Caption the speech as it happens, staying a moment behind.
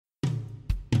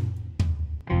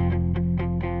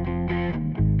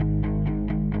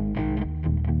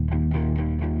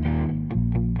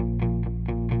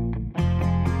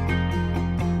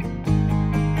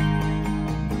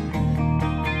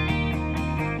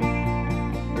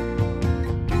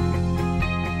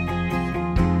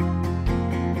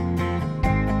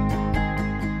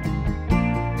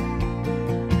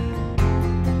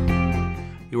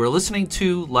You are listening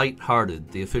to Lighthearted,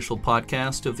 the official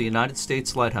podcast of the United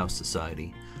States Lighthouse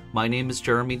Society. My name is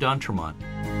Jeremy D'Entremont.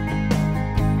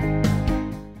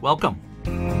 Welcome.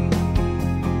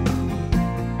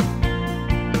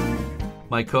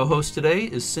 My co-host today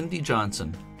is Cindy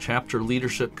Johnson, Chapter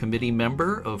Leadership Committee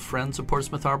member of Friends of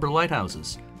Portsmouth Harbor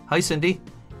Lighthouses. Hi, Cindy.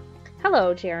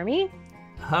 Hello, Jeremy.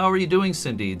 How are you doing,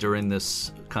 Cindy, during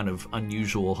this kind of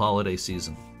unusual holiday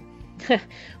season?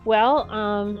 Well,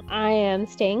 I am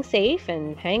staying safe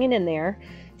and hanging in there.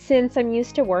 Since I'm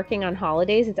used to working on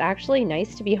holidays, it's actually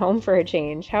nice to be home for a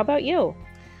change. How about you?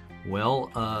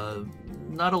 Well,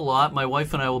 not a lot. My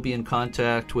wife and I will be in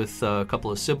contact with a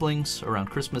couple of siblings around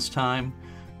Christmas time.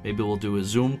 Maybe we'll do a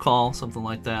Zoom call, something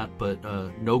like that, but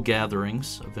no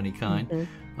gatherings of any kind.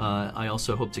 Mm-hmm. I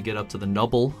also hope to get up to the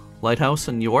Nubble Lighthouse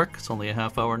in York. It's only a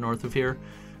half hour north of here,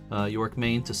 York,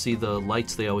 Maine, to see the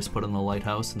lights they always put on the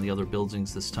lighthouse and the other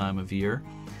buildings this time of year.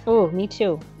 Oh, me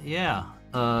too. Yeah.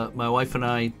 My wife and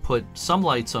I put some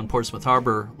lights on Portsmouth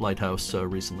Harbor Lighthouse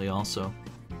recently also.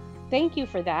 Thank you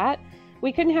for that.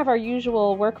 We couldn't have our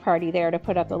usual work party there to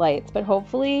put up the lights, but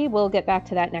hopefully we'll get back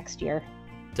to that next year.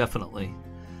 Definitely.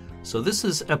 So this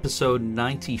is episode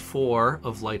 94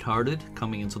 of Lighthearted,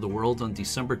 coming into the world on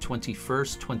December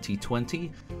 21st,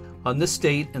 2020. On this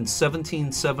date in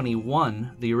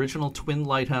 1771, the original twin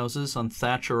lighthouses on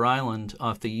Thatcher Island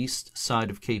off the east side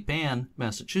of Cape Ann,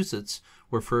 Massachusetts,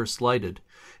 were first lighted.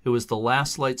 It was the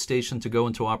last light station to go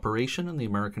into operation in the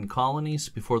American colonies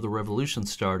before the Revolution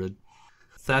started.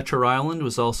 Thatcher Island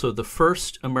was also the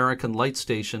first American light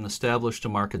station established to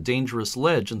mark a dangerous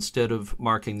ledge instead of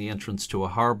marking the entrance to a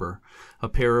harbor. A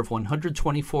pair of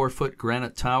 124-foot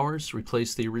granite towers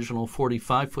replaced the original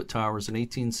 45-foot towers in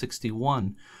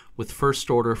 1861 with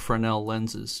first-order Fresnel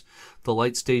lenses. The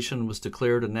light station was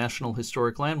declared a National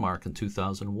Historic Landmark in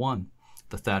 2001.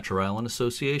 The Thatcher Island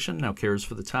Association now cares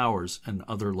for the towers and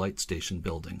other light station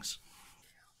buildings.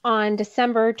 On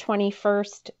December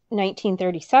 21st,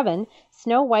 1937,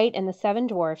 Snow White and the Seven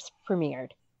Dwarfs premiered.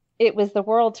 It was the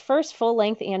world's first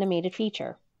full-length animated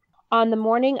feature. On the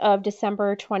morning of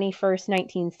December 21st,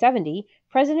 1970,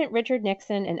 President Richard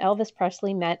Nixon and Elvis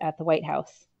Presley met at the White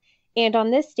House. And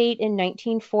on this date in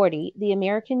 1940, the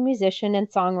American musician and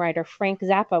songwriter Frank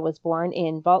Zappa was born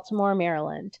in Baltimore,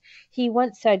 Maryland. He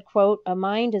once said, quote, "A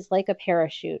mind is like a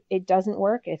parachute. It doesn't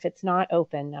work if it's not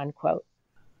open," unquote.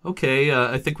 Okay,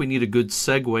 I think we need a good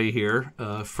segue here.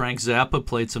 Frank Zappa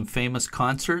played some famous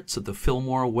concerts at the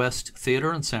Fillmore West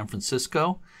Theater in San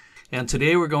Francisco. And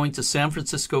today we're going to San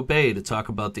Francisco Bay to talk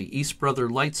about the East Brother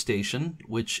Light Station,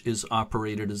 which is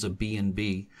operated as a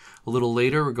B&B. A little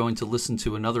later, we're going to listen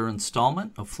to another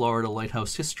installment of Florida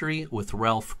Lighthouse History with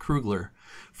Ralph Krugler.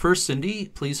 First, Cindy,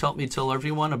 please help me tell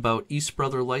everyone about East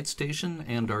Brother Light Station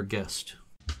and our guest.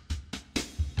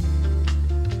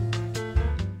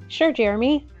 Sure,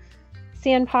 Jeremy.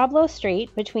 San Pablo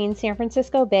Strait, between San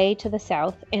Francisco Bay to the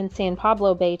south and San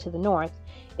Pablo Bay to the north,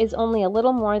 is only a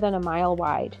little more than a mile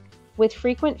wide. With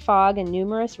frequent fog and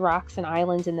numerous rocks and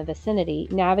islands in the vicinity,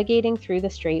 navigating through the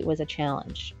strait was a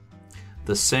challenge.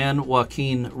 The San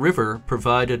Joaquin River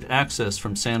provided access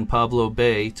from San Pablo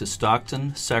Bay to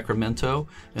Stockton, Sacramento,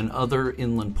 and other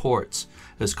inland ports.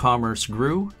 As commerce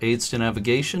grew, aids to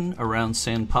navigation around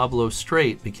San Pablo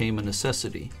Strait became a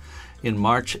necessity. In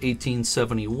March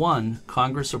 1871,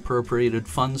 Congress appropriated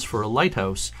funds for a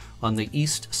lighthouse on the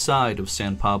east side of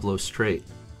San Pablo Strait.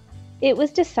 It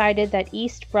was decided that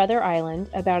East Brother Island,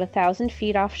 about 1,000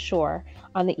 feet offshore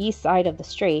on the east side of the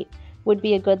strait, would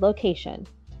be a good location.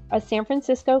 A San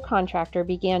Francisco contractor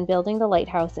began building the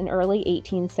lighthouse in early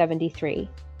 1873.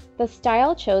 The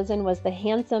style chosen was the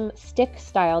handsome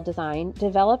stick-style design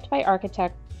developed by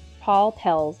architect Paul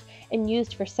Pelz and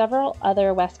used for several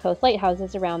other West Coast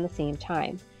lighthouses around the same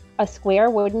time. A square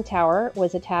wooden tower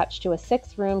was attached to a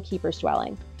 6-room keeper's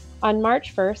dwelling. On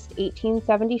March 1st,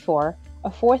 1874, a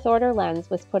fourth-order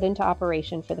lens was put into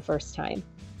operation for the first time.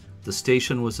 The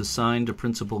station was assigned a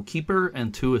principal keeper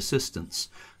and 2 assistants.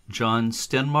 John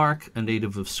Stenmark, a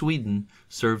native of Sweden,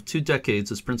 served 2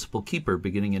 decades as principal keeper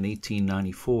beginning in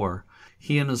 1894.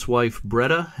 He and his wife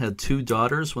Bretta had 2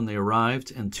 daughters when they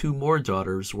arrived, and 2 more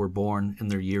daughters were born in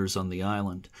their years on the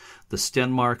island. The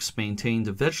Stenmarks maintained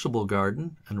a vegetable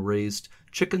garden and raised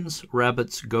chickens,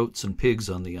 rabbits, goats, and pigs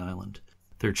on the island.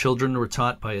 Their children were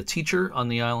taught by a teacher on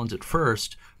the island at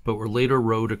first, but were later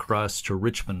rowed across to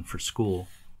Richmond for school.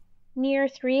 Near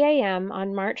 3 a.m.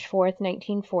 on March 4th,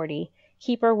 1940,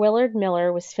 Keeper Willard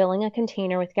Miller was filling a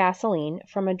container with gasoline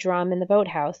from a drum in the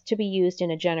boathouse to be used in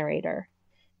a generator.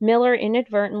 Miller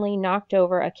inadvertently knocked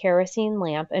over a kerosene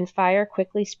lamp and fire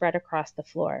quickly spread across the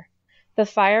floor. The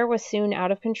fire was soon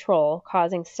out of control,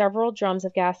 causing several drums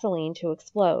of gasoline to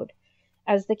explode.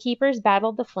 As the keepers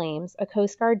battled the flames, a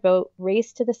Coast Guard boat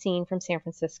raced to the scene from San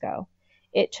Francisco.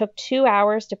 It took 2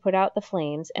 hours to put out the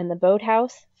flames, and the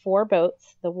boathouse, 4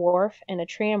 boats, the wharf, and a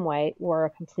tramway were a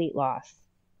complete loss.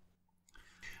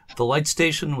 The light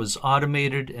station was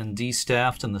automated and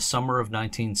destaffed in the summer of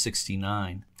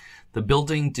 1969. The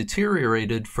building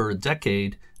deteriorated for a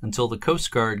decade until the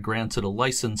Coast Guard granted a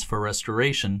license for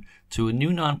restoration to a new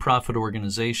nonprofit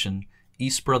organization,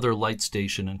 East Brother Light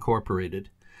Station Incorporated.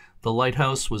 The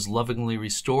lighthouse was lovingly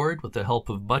restored with the help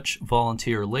of much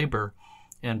volunteer labor,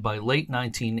 and by late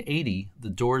 1980, the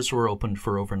doors were opened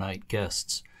for overnight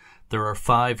guests. There are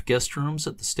 5 guest rooms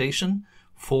at the station,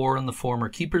 4 in the former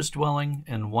keeper's dwelling,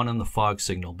 and 1 in the fog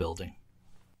signal building.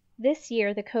 This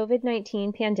year, the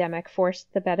COVID-19 pandemic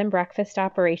forced the bed and breakfast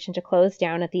operation to close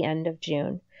down at the end of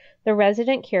June. The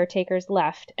resident caretakers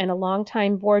left, and a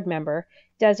longtime board member,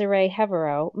 Desiree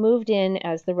Heveroh, moved in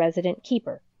as the resident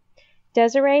keeper.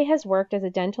 Desiree has worked as a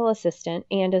dental assistant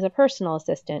and as a personal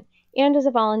assistant, and as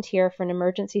a volunteer for an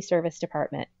emergency service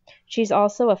department. She's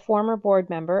also a former board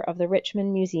member of the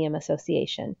Richmond Museum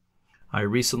Association. I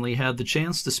recently had the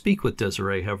chance to speak with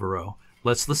Desiree Heveroh.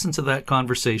 Let's listen to that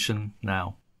conversation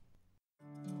now.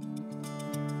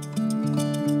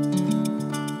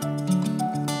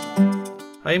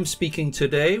 I am speaking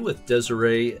today with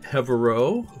Desiree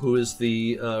Heveroh, who is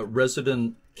the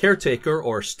resident caretaker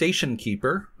or station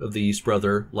keeper of the East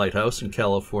Brother Lighthouse in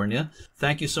California.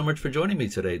 Thank you so much for joining me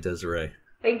today, Desiree.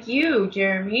 Thank you,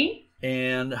 Jeremy.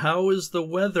 And how is the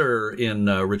weather in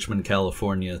Richmond,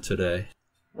 California today?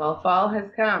 Well, fall has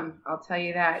come, I'll tell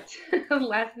you that.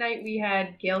 Last night we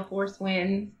had gale force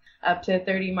winds up to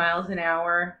 30 miles an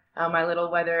hour. My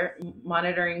little weather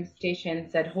monitoring station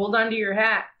said, hold on to your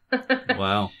hat.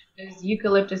 Wow. There's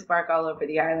eucalyptus bark all over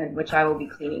the island, which I will be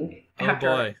cleaning. Oh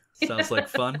boy, sounds like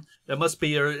fun. That must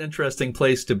be an interesting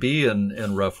place to be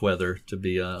in rough weather, to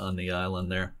be on the island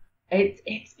there.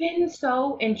 It's been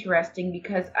so interesting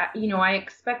because, I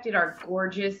expected our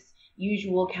gorgeous,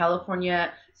 usual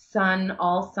California sun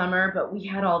all summer, but we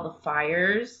had all the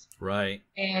fires. Right.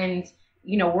 And,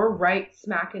 we're right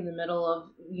smack in the middle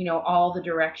of, all the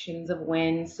directions of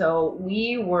wind. So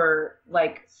we were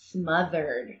like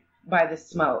smothered by the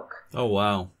smoke. Oh,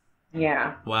 wow.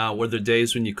 Yeah. Wow. Were there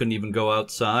days when you couldn't even go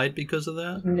outside because of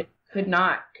that?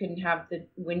 Couldn't have the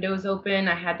windows open.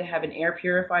 I had to have an air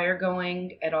purifier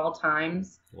going at all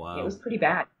times. Wow. It was pretty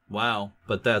bad. Wow.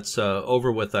 But that's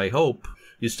over with, I hope.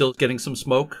 You still getting some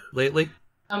smoke lately?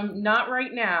 Not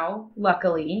right now,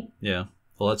 luckily. Yeah.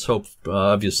 Well, let's hope,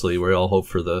 obviously, we all hope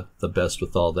for the best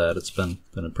with all that. It's been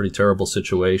a pretty terrible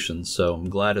situation, so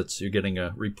I'm glad you're getting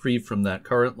a reprieve from that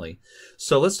currently.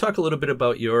 So let's talk a little bit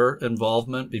about your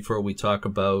involvement before we talk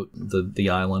about the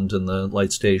island and the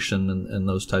light station and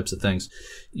those types of things.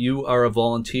 You are a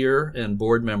volunteer and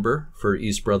board member for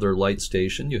East Brother Light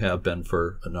Station. You have been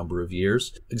for a number of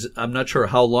years. I'm not sure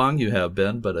how long you have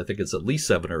been, but I think it's at least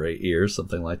 7 or 8 years,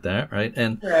 something like that, right?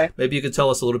 And Correct. Maybe you could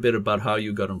tell us a little bit about how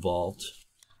you got involved.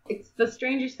 It's the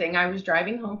strangest thing. I was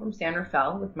driving home from San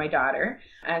Rafael with my daughter.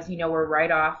 As you know, we're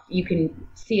right off. You can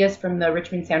see us from the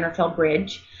Richmond-San Rafael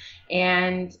Bridge.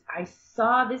 And I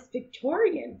saw this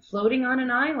Victorian floating on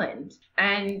an island.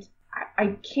 And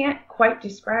I can't quite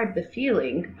describe the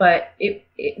feeling, but it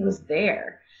was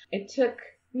there. It took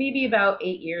maybe about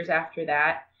 8 years after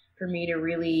that for me to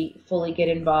really fully get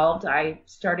involved. I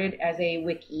started as a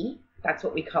wiki. That's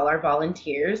what we call our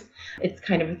volunteers. It's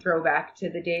kind of a throwback to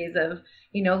the days of,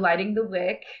 lighting the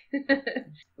wick.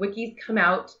 Wikis come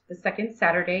out the second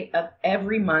Saturday of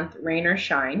every month, rain or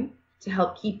shine, to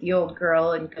help keep the old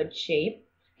girl in good shape.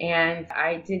 And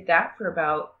I did that for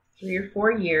about 3 or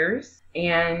 4 years.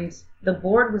 And the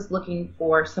board was looking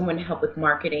for someone to help with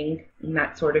marketing and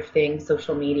that sort of thing,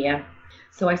 social media.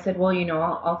 So I said, well,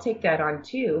 I'll take that on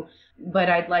too, but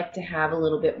I'd like to have a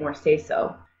little bit more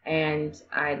say-so. And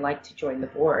I'd like to join the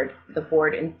board. The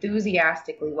board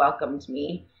enthusiastically welcomed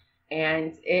me,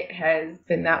 and it has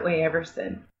been that way ever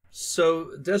since.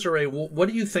 So, Desiree, what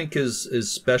do you think is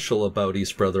special about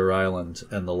East Brother Island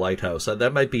and the lighthouse?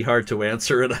 That might be hard to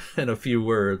answer in a few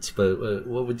words, but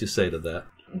what would you say to that?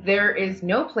 There is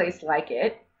no place like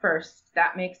it. First,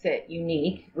 that makes it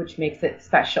unique, which makes it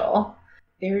special.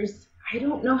 I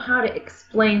don't know how to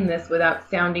explain this without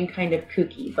sounding kind of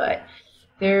kooky, but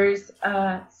there's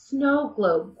a snow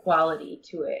globe quality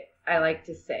to it, I like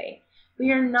to say. We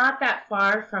are not that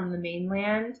far from the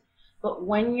mainland, but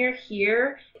when you're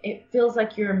here, it feels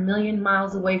like you're a million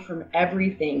miles away from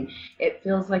everything. It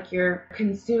feels like you're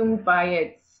consumed by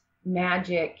its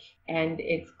magic and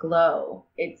its glow.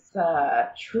 It's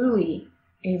truly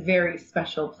a very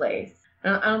special place.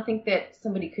 I don't think that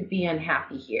somebody could be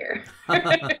unhappy here.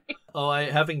 Oh,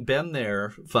 having been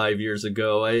there 5 years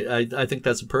ago, I think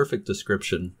that's a perfect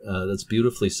description. That's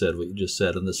beautifully said, what you just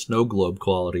said. And the snow globe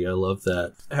quality, I love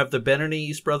that. Have there been any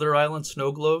East Brother Island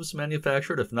snow globes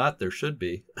manufactured? If not, there should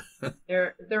be.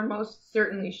 There most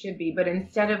certainly should be, but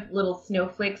instead of little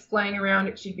snowflakes flying around,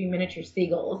 it should be miniature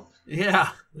seagulls. Yeah,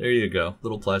 there you go.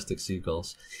 Little plastic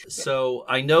seagulls. So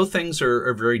I know things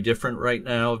are very different right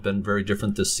now, have been very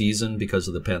different this season because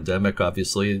of the pandemic,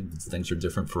 obviously. Things are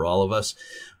different for all of us.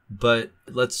 But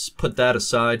let's put that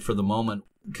aside for the moment.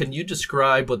 Can you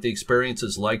describe what the experience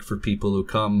is like for people who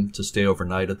come to stay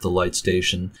overnight at the light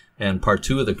station? And part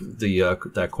two of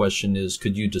that question is,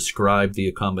 could you describe the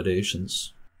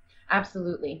accommodations?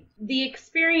 Absolutely. The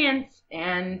experience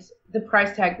and the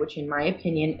price tag, which in my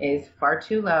opinion is far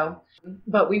too low,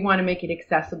 but we want to make it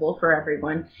accessible for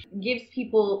everyone, gives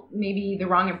people maybe the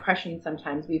wrong impression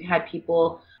sometimes. We've had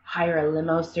people hire a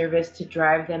limo service to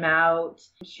drive them out,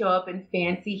 show up in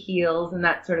fancy heels and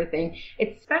that sort of thing.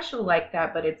 It's special like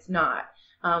that, but it's not.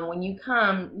 When you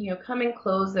come in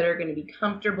clothes that are going to be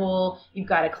comfortable. You've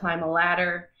got to climb a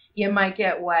ladder. You might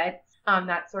get wet.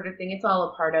 That sort of thing. It's all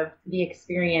a part of the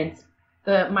experience.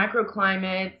 The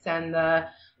microclimates and the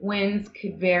winds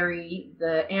could vary.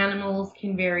 The animals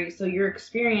can vary. So your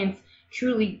experience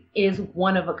truly is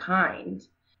one of a kind.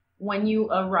 When you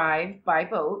arrive by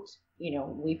boat,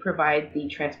 we provide the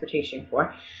transportation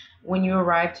for. When you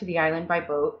arrive to the island by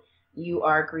boat, you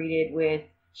are greeted with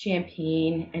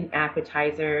champagne and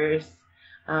appetizers.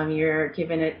 You're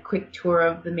given a quick tour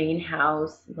of the main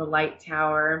house, the light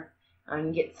tower.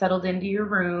 You get settled into your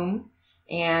room,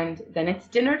 and then it's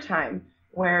dinner time,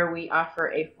 where we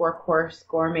offer a 4-course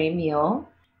gourmet meal,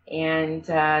 and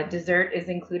dessert is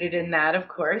included in that, of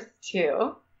course,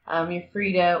 too. You're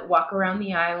free to walk around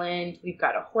the island. We've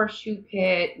got a horseshoe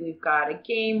pit. We've got a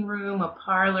game room, a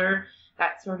parlor,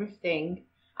 that sort of thing.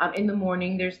 In the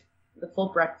morning, there's the full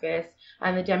breakfast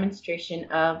and the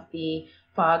demonstration of the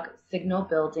fog signal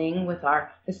building with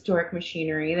our historic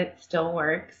machinery that still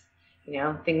works,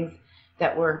 things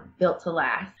that were built to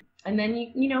last. And then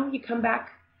you come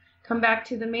back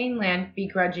to the mainland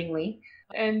begrudgingly.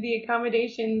 And the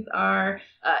accommodations are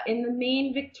in the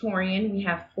main Victorian. We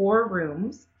have 4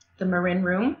 rooms: the Marin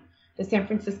room, the San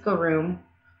Francisco room,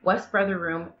 West Brother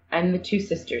room, and the Two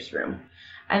Sisters room.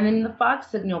 And then in the fog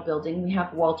signal building, we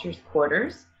have Walter's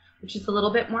quarters, which is a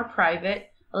little bit more private,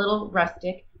 a little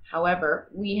rustic. However,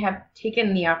 we have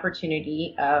taken the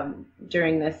opportunity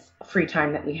during this free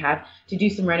time that we have to do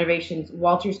some renovations.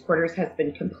 Walter's quarters has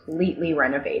been completely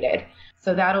renovated.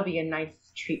 So that'll be a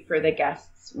nice treat for the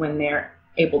guests when they're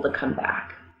able to come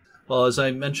back. Well, as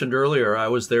I mentioned earlier, I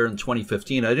was there in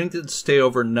 2015. I didn't get to stay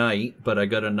overnight, but I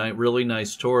got a really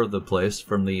nice tour of the place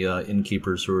from the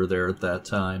innkeepers who were there at that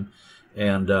time.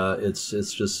 And it's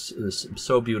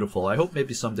so beautiful. I hope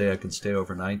maybe someday I can stay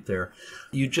overnight there.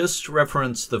 You just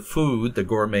referenced the food, the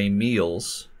gourmet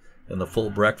meals, and the full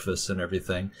breakfast and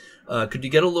everything. Could you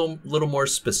get a little more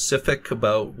specific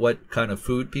about what kind of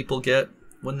food people get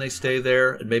when they stay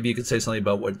there? And maybe you could say something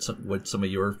about what some of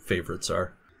your favorites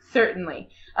are. Certainly.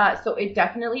 So it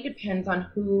definitely depends on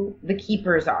who the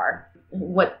keepers are,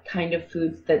 what kind of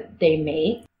foods that they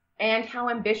make, and how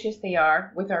ambitious they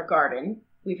are with our garden.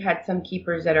 We've had some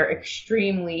keepers that are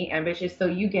extremely ambitious, so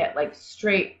you get like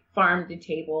straight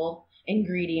farm-to-table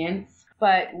ingredients.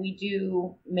 But we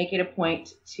do make it a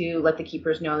point to let the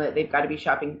keepers know that they've got to be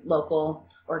shopping local,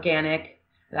 organic,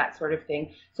 that sort of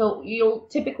thing. So you'll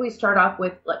typically start off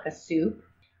with like a soup,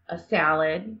 a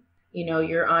salad,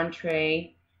 your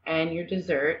entree, and your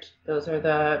dessert. Those are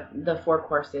the 4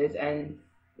 courses, and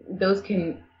those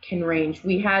can range.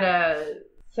 We had a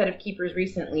set of keepers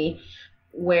recently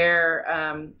where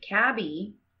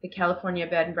Cabby, the California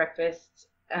Bed and Breakfast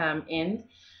Inn,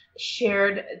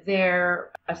 shared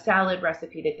a salad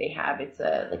recipe that they have.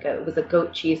 It was a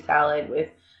goat cheese salad with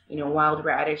wild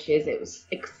radishes. It was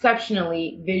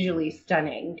exceptionally visually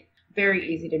stunning,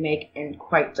 very easy to make, and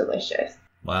quite delicious.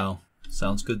 Wow.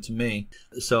 Sounds good to me.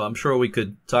 So I'm sure we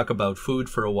could talk about food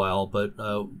for a while, but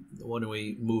why don't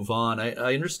we move on?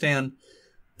 I understand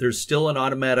there's still an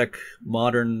automatic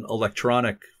modern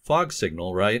electronic fog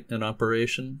signal, right, in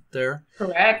operation there?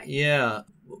 Correct. Yeah.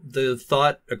 The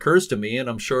thought occurs to me, and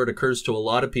I'm sure it occurs to a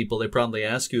lot of people, they probably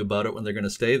ask you about it when they're going to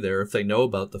stay there, if they know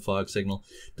about the fog signal.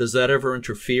 Does that ever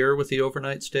interfere with the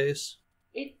overnight stays?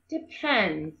 It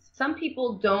depends. Some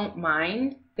people don't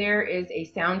mind. There is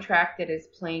a soundtrack that is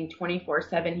playing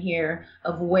 24/7 here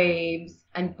of waves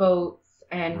and boats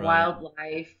and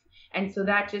wildlife. And so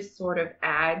that just sort of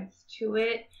adds to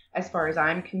it. as far as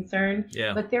I'm concerned.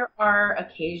 Yeah. But there are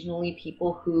occasionally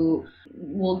people who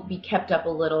will be kept up a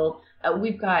little.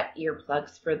 We've got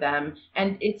earplugs for them,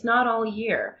 and it's not all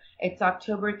year. It's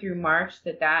October through March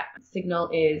that signal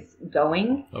is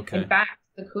going. Okay. In fact,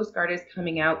 the Coast Guard is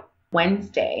coming out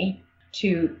Wednesday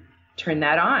to turn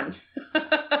that on.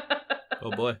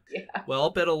 Oh, boy. Yeah. Well,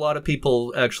 I'll bet a lot of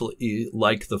people actually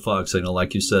like the fog signal,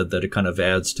 like you said, that it kind of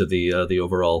adds to the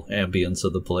overall ambience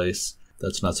of the place.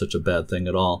 That's not such a bad thing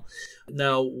at all.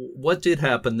 Now, what did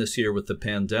happen this year with the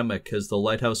pandemic? Has the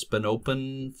Lighthouse been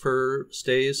open for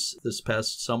stays this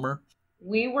past summer?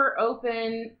 We were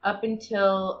open up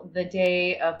until the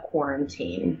day of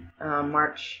quarantine,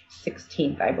 March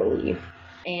 16th, I believe.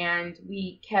 And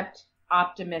we kept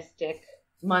optimistic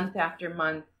month after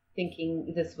month,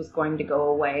 thinking this was going to go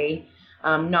away,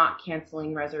 not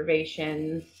canceling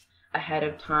reservations ahead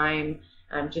of time,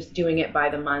 just doing it by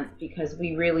the month, because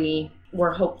we really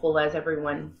were hopeful, as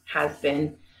everyone has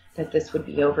been, that this would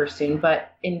be over soon.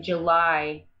 But in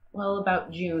July, well,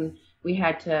 about June, we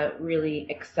had to really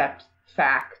accept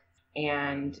facts,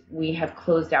 and we have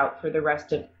closed out for the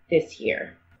rest of this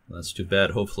year. That's too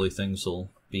bad. Hopefully things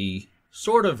will be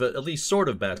at least sort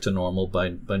of back to normal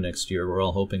by next year. We're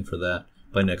all hoping for that,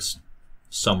 by next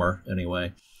summer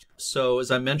anyway. So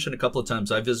as I mentioned a couple of times,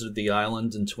 I visited the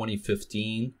island in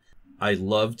 2015. I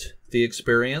loved the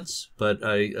experience, but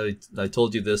I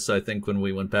told you this, I think, when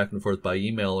we went back and forth by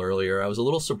email earlier. I was a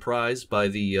little surprised by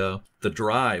the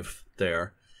drive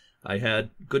there. I had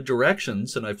good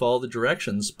directions, and I followed the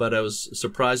directions, but I was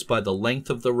surprised by the length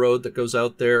of the road that goes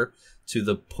out there to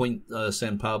the Point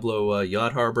San Pablo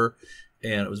yacht harbor,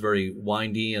 and it was very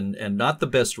windy and not the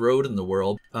best road in the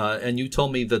world. And you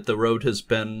told me that the road has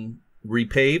been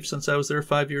repaved since I was there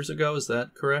 5 years ago. Is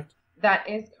that correct? That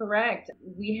is correct.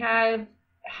 We have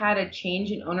had a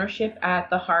change in ownership at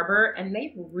the harbor, and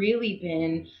they've really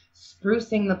been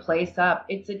sprucing the place up.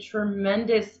 It's a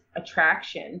tremendous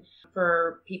attraction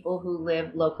for people who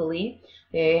live locally.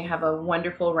 They have a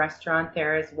wonderful restaurant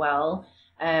there as well.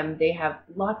 They have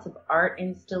lots of art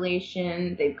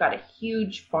installation. They've got a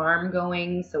huge farm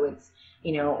going, so it's,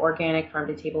 organic farm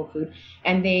to table food.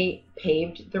 And they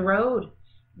paved the road,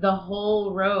 the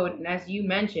whole road. And as you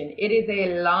mentioned, it is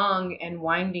a long and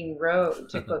winding road,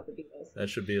 to quote the Beatles. That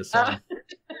should be a song.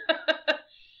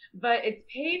 But it's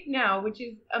paved now, which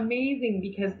is amazing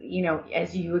because,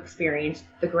 as you experienced,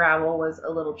 the gravel was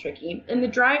a little tricky. And the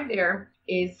drive there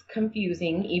is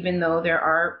confusing, even though there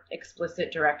are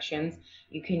explicit directions.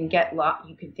 You can get lost.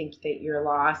 You can think that you're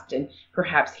lost, and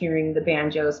perhaps hearing the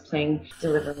banjos playing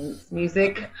deliverance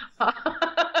music.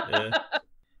 Yeah.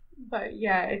 But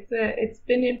yeah, it's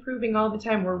been improving all the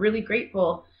time. We're really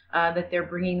grateful that they're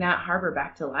bringing that harbor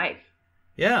back to life.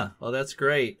 Yeah, well, that's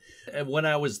great. And when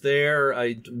I was there,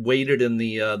 I waited in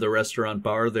the restaurant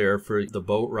bar there for the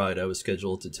boat ride I was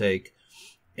scheduled to take.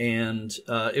 And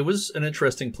it was an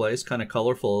interesting place, kind of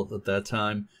colorful at that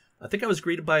time. I think I was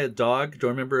greeted by a dog.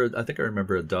 I think I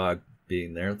remember a dog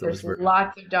being there. There's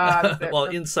lots of dogs. Well,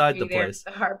 inside the place.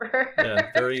 At the harbor.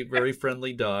 Yeah, very, very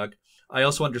friendly dog. I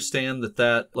also understand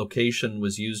that location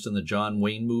was used in the John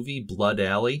Wayne movie, Blood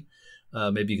Alley.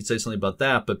 Maybe you could say something about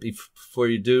that. But before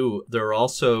you do, there are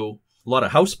also a lot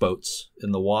of houseboats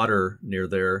in the water near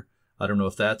there. I don't know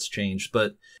if that's changed,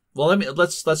 but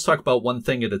let's talk about one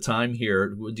thing at a time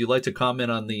here. Would you like to comment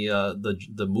on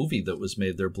the movie that was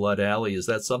made there, Blood Alley? Is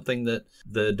that something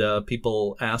that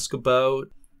people ask about?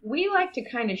 We like to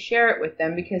kind of share it with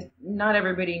them because not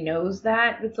everybody knows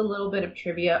that. It's a little bit of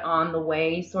trivia on the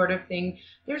way sort of thing.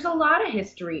 There's a lot of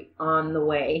history on the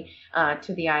way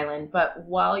to the island, but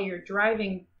while you're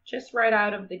driving just right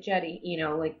out of the jetty,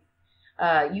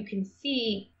 you can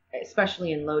see,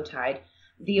 especially in low tide,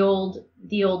 the old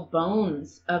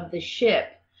bones of the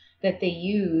ship that they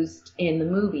used in the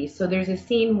movie. So there's a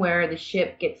scene where the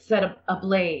ship gets set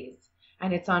ablaze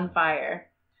and it's on fire.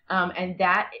 And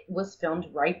that was filmed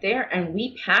right there. And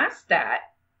we passed that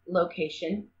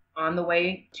location on the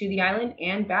way to the island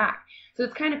and back. So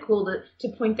it's kind of cool to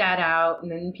point that out.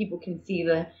 And then people can see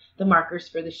the markers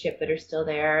for the ship that are still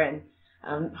there.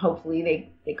 And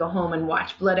hopefully they go home and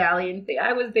watch Blood Alley and say,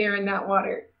 I was there in that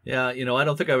water. Yeah, I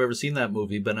don't think I've ever seen that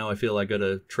movie, but now I feel I got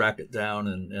to track it down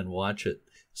and watch it.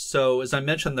 So as I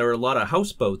mentioned, there were a lot of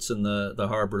houseboats in the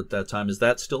harbor at that time. Is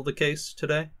that still the case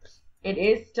today? It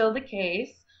is still the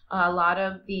case. A lot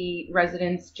of the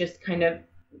residents just kind of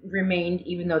remained,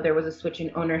 even though there was a switch in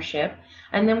ownership.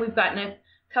 And then we've gotten a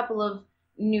couple of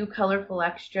new colorful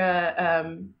extra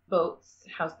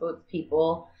houseboats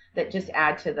people that just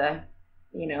add to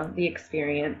the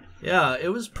experience. Yeah, it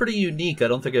was pretty unique. I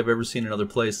don't think I've ever seen another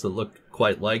place that looked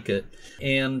quite like it.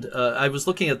 And I was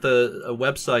looking at the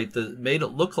website that made it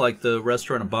look like the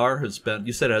restaurant and bar has been,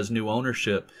 you said it has new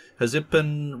ownership. Has it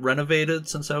been renovated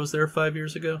since I was there 5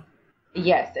 years ago?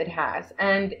 Yes, it has.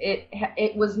 And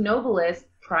it was Novelist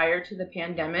prior to the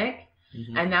pandemic.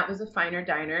 Mm-hmm. And that was a finer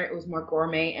diner. It was more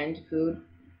gourmet and food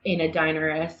in a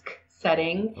diner-esque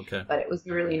setting. Okay. But it was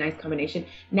a really nice combination.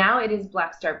 Now it is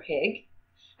Black Star Pig,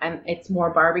 and it's more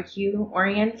barbecue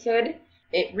oriented.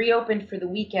 It reopened for the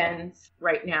weekends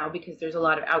right now because there's a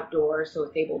lot of outdoor, so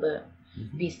it's able to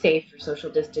be safe for social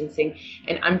distancing.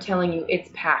 And I'm telling you, it's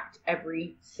packed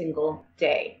every single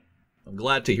day. I'm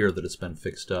glad to hear that it's been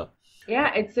fixed up.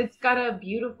 Yeah, it's got a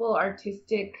beautiful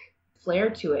artistic flair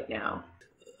to it now.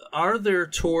 Are there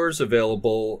tours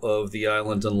available of the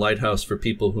island and Lighthouse for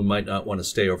people who might not want to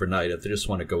stay overnight if they just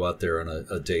want to go out there on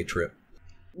a day trip?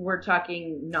 We're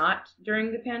talking not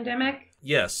during the pandemic?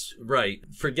 Yes, right.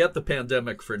 Forget the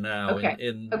pandemic for now. Okay.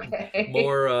 In okay.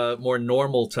 more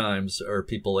normal times, are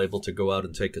people able to go out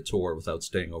and take a tour without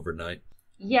staying overnight?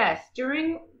 Yes,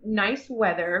 during nice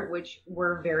weather, which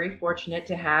we're very fortunate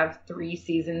to have 3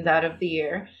 seasons out of the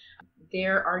year,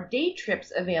 there are day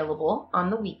trips available on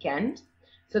the weekend.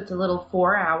 So it's a little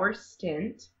 4-hour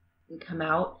stint. You come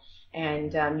out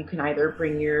and you can either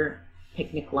bring your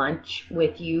picnic lunch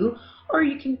with you, or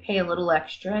you can pay a little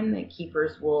extra and the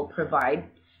keepers will provide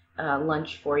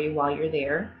lunch for you while you're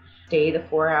there. Stay the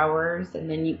 4 hours and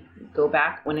then you go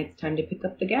back when it's time to pick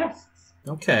up the guests.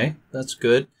 Okay, that's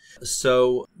good.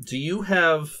 So do you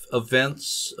have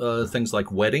events, things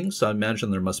like weddings? I imagine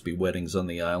there must be weddings on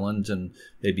the island and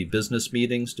maybe business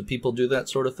meetings. Do people do that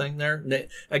sort of thing there?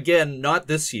 Again, not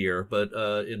this year, but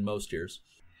in most years.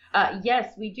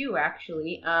 Yes, we do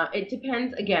actually. It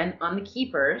depends, again, on the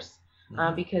keepers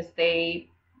because they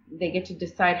get to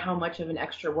decide how much of an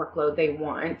extra workload they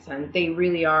want. And they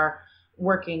really are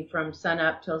working from sun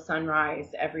up till sunrise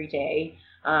every day.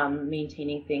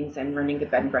 Maintaining things and running the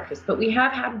bed and breakfast. But we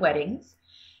have had weddings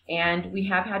and we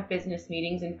have had business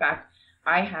meetings. In fact,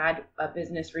 I had a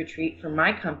business retreat for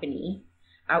my company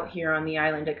out here on the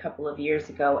island a couple of years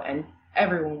ago, and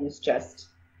everyone was just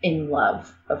in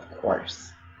love, of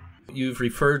course. You've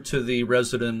referred to the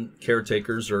resident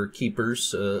caretakers or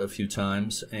keepers a few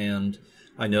times, and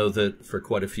I know that for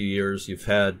quite a few years you've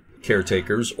had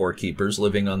caretakers or keepers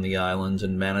living on the island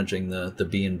and managing the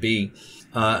B&B.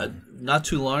 Not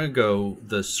too long ago,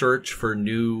 the search for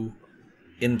new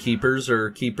innkeepers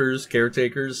or keepers,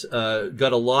 caretakers,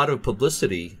 got a lot of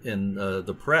publicity in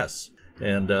the press.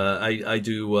 And I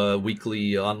do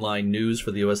weekly online news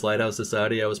for the U.S. Lighthouse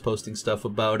Society. I was posting stuff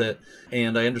about it.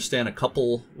 And I understand a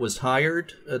couple was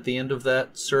hired at the end of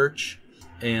that search.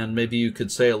 And maybe you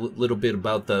could say a little bit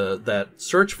about that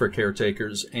search for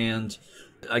caretakers. And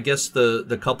I guess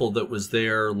the couple that was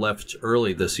there left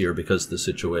early this year because of the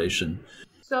situation.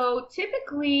 So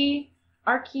typically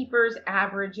our keepers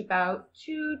average about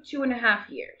 2.5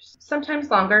 years, sometimes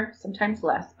longer, sometimes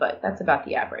less, but that's about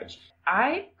the average.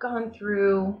 I've gone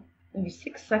through maybe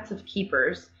 6 sets of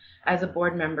keepers as a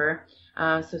board member,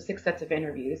 so 6 sets of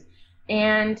interviews.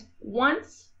 And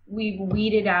once we've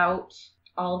weeded out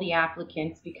all the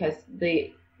applicants, because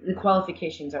the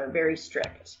qualifications are very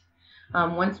strict,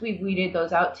 once we've weeded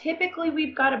those out, typically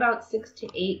we've got about 6 to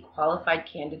 8 qualified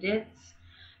candidates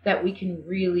that we can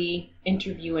really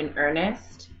interview in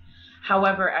earnest.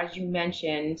 However, as you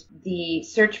mentioned, the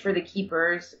search for the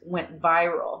keepers went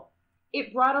viral.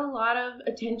 It brought a lot of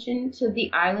attention to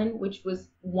the island, which was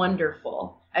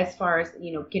wonderful as far as,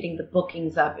 getting the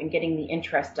bookings up and getting the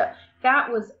interest up.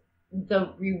 That was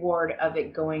the reward of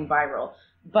it going viral.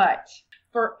 But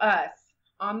for us,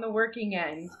 on the working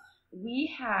end,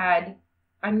 we had,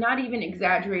 I'm not even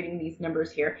exaggerating these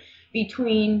numbers here,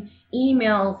 between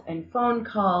emails and phone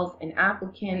calls and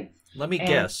applicants. Let me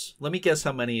guess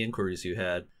how many inquiries you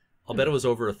had. I'll bet it was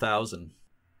over 1,000.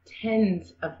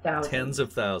 Tens of thousands. Tens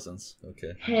of thousands.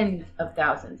 Okay. Tens of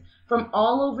thousands from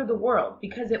all over the world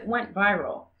because it went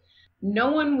viral.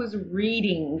 No one was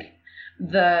reading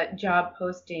the job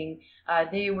posting.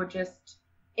 They were just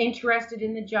interested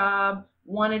in the job,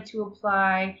 wanted to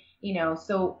apply,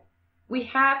 so we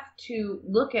have to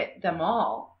look at them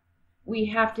all. We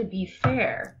have to be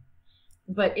fair.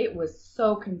 But it was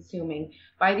so consuming.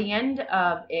 By the end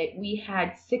of it, we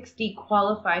had 60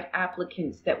 qualified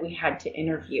applicants that we had to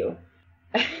interview.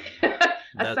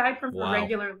 Aside from wow.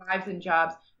 regular lives and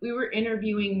jobs, we were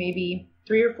interviewing maybe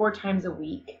 3 or 4 times a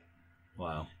week.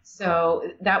 Wow.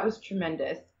 So that was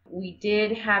tremendous. We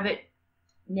did have it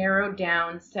narrowed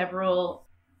down, several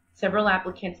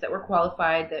applicants that were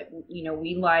qualified that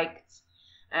we liked.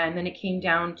 And then it came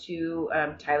down to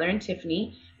Tyler and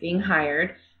Tiffany being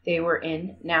hired. They were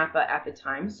in Napa at the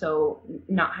time, so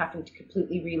not having to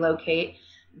completely relocate.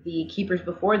 The keepers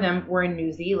before them were in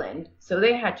New Zealand, so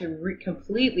they had to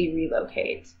completely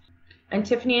relocate. And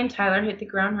Tiffany and Tyler hit the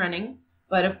ground running,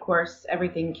 but of course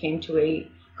everything came to a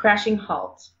crashing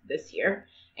halt this year,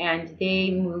 and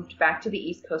they moved back to the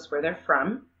East Coast where they're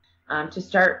from to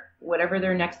start whatever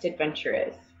their next adventure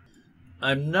is.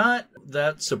 I'm not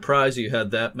that surprised you had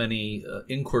that many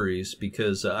inquiries,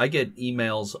 because I get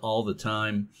emails all the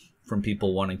time from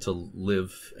people wanting to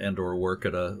live and or work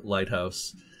at a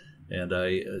lighthouse. And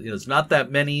it's not that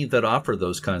many that offer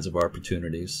those kinds of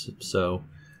opportunities. So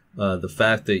the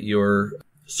fact that your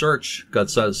search got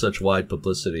such wide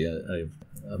publicity,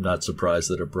 I'm not surprised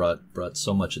that it brought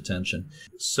so much attention.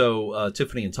 So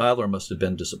Tiffany and Tyler must have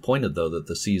been disappointed, though, that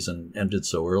the season ended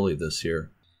so early this year.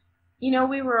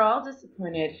 We were all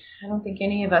disappointed. I don't think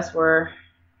any of us were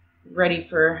ready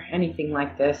for anything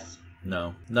like this.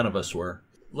 No, none of us were.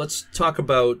 Let's talk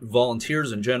about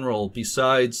volunteers in general.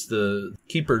 Besides the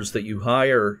keepers that you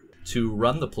hire to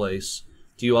run the place,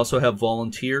 do you also have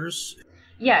volunteers?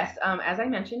 Yes. As I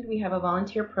mentioned, we have a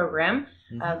volunteer program,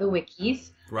 the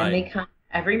Wikis, right. And they come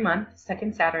every month,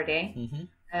 second Saturday. Mm-hmm.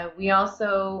 We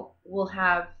also will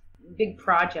have big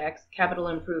projects, capital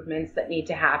improvements that need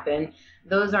to happen.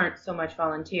 Those aren't so much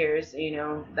volunteers,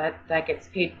 that gets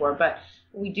paid for, but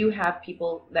we do have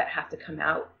people that have to come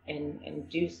out and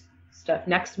do stuff.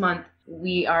 Next month,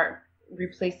 we are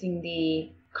replacing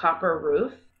the copper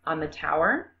roof on the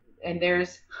tower, and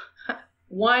there's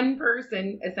one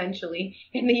person essentially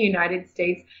in the United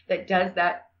States that does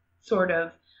that sort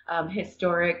of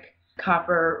historic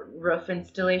copper roof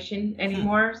installation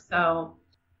anymore. So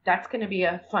that's going to be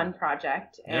a fun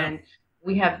project. Yeah. And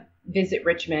we have Visit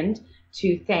Richmond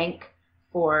to thank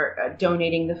for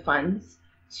donating the funds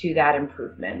to that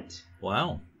improvement.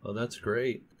 Wow. Well, that's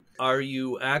great. Are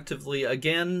you actively,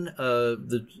 again,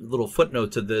 the little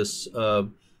footnote to this,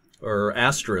 or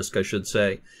asterisk, I should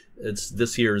say,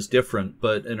 this year is different,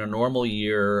 but in a normal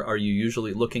year, are you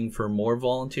usually looking for more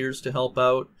volunteers to help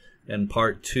out? And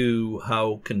part two,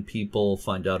 how can people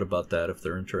find out about that if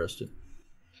they're interested?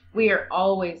 We are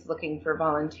always looking for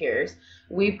volunteers.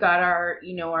 We've got our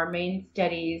main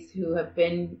steadies who have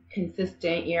been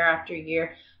consistent year after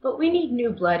year, but we need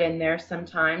new blood in there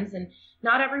sometimes, and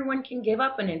not everyone can give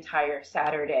up an entire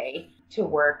Saturday to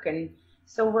work, and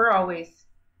so we're always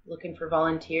looking for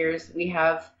volunteers. We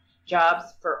have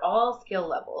jobs for all skill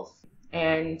levels,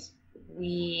 and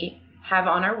we have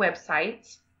on our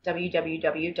website,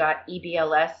 www.ebls.org,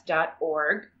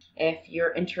 if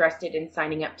you're interested in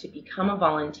signing up to become a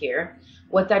volunteer.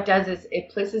 What that does is it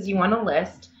places you on a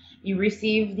list. You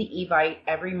receive the Evite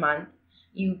every month.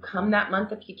 You come that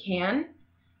month if you can.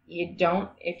 You don't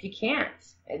if you can't.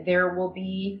 There will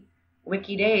be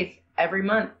Wiki Days every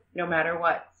month, no matter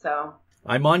what. So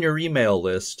I'm on your email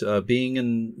list. Being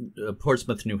in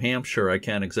Portsmouth, New Hampshire, I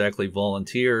can't exactly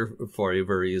volunteer for you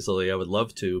very easily. I would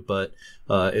love to, but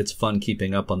it's fun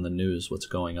keeping up on the news, what's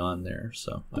going on there.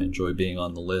 So I enjoy being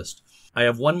on the list. I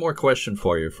have one more question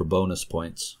for you for bonus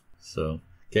points. So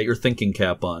get your thinking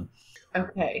cap on.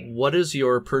 Okay. What is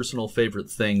your personal favorite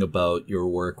thing about your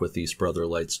work with East Brother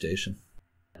Light Station?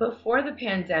 Before the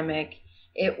pandemic,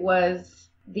 it was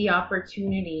the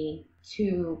opportunity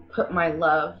to put my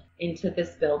love into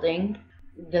this building,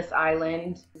 this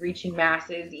island, reaching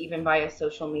masses even via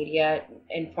social media,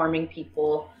 informing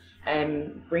people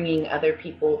and bringing other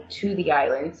people to the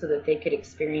island so that they could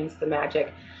experience the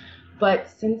magic. But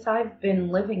since I've been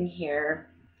living here,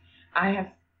 I'm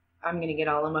going to get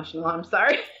all emotional. I'm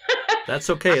sorry.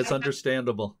 That's okay. It's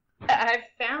understandable. I've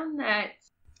found that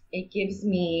it gives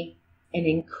me an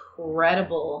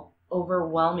incredible,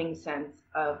 overwhelming sense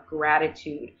of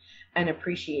gratitude and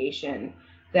appreciation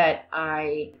that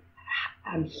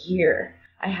I'm here.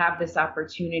 I have this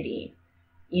opportunity.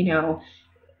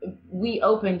 We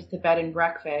opened the bed and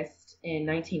breakfast in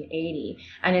 1980,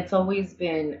 and it's always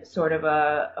been sort of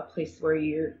a place where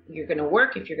you're going to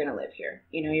work if you're going to live here.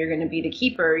 You're going to be the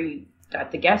keeper. You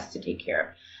got the guests to take care of.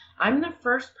 I'm the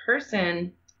first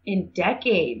person in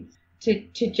decades to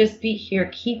just be here,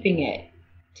 keeping it,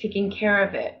 taking care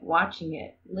of it, watching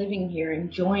it, living here,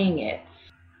 enjoying it,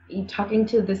 talking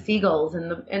to the seagulls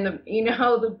and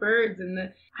the birds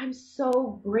I'm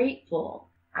so grateful.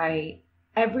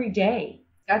 Every day.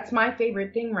 That's my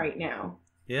favorite thing right now.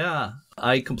 Yeah,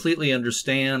 I completely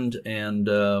understand, and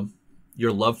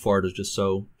your love for it is just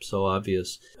so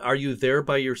obvious. Are you there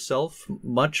by yourself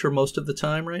much or most of the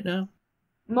time right now?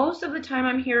 Most of the time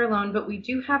I'm here alone, but we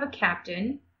do have a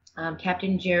captain,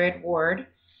 Captain Jared Ward.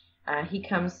 He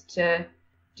comes to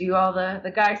do all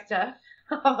the guy stuff,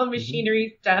 all the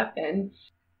machinery stuff, and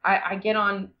I get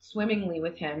on swimmingly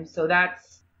with him. So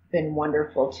that's been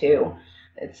wonderful too.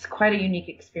 It's quite a unique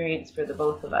experience for the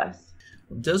both of us.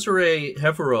 Desiree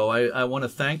Heveroh, I want to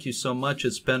thank you so much.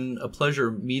 It's been a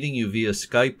pleasure meeting you via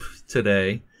Skype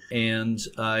today. And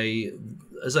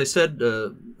as I said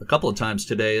a couple of times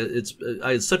today,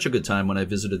 I had such a good time when I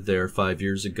visited there 5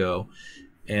 years ago.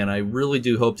 And I really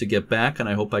do hope to get back, and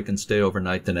I hope I can stay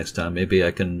overnight the next time. Maybe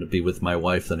I can be with my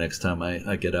wife the next time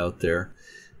I get out there.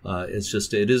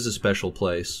 It is a special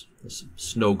place. This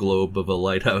snow globe of a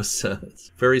lighthouse.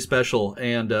 It's very special,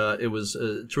 and it was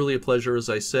truly a pleasure, as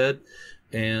I said.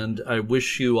 And I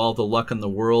wish you all the luck in the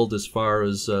world as far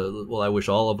as, I wish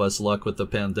all of us luck with the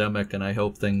pandemic, and I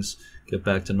hope things get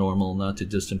back to normal in the not too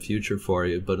distant future for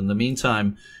you. But in the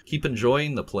meantime, keep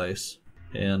enjoying the place.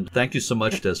 And thank you so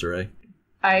much, Desiree.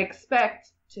 I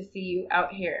expect to see you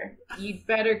out here. You'd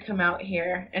better come out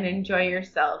here and enjoy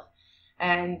yourself.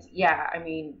 And yeah, I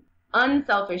mean,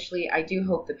 unselfishly, I do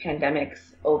hope the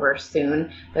pandemic's over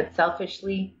soon, but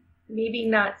selfishly, maybe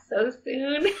not so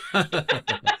soon.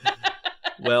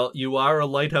 Well, you are a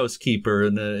lighthouse keeper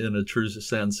in a true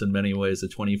sense in many ways, a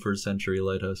 21st century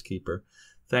lighthouse keeper.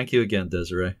 Thank you again,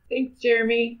 Desiree. Thanks,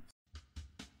 Jeremy.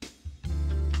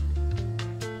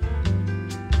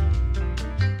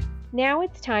 Now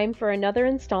it's time for another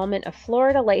installment of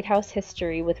Florida Lighthouse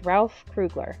History with Ralph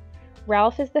Krugler.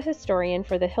 Ralph is the historian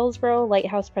for the Hillsboro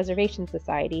Lighthouse Preservation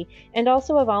Society and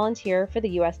also a volunteer for the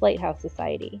U.S. Lighthouse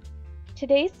Society.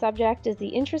 Today's subject is the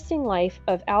interesting life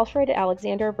of Alfred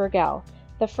Alexander Berghell,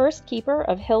 the first keeper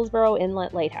of Hillsboro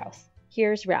Inlet Lighthouse.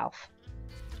 Here's Ralph.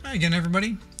 Hi again,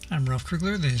 everybody. I'm Ralph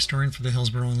Krugler, the historian for the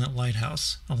Hillsboro Inlet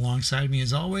Lighthouse. Alongside me,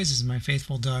 as always, is my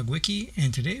faithful dog, Wiki,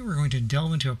 and today we're going to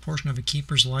delve into a portion of a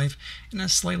keeper's life in a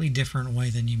slightly different way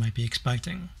than you might be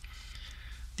expecting.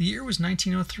 The year was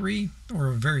 1903, or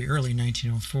a very early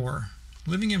 1904.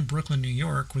 Living in Brooklyn, New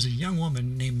York, was a young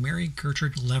woman named Mary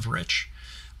Gertrude Leverich.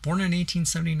 Born in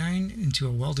 1879 into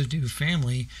a well-to-do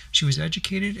family, she was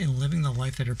educated and living the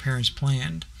life that her parents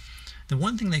planned. The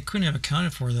one thing they couldn't have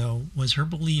accounted for, though, was her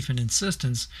belief and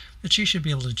insistence that she should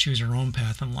be able to choose her own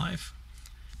path in life.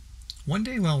 One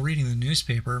day while reading the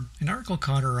newspaper, an article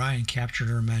caught her eye and captured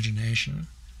her imagination.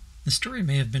 The story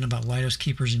may have been about lighthouse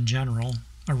keepers in general,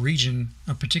 a region,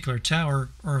 a particular tower,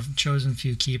 or a chosen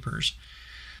few keepers.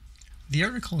 The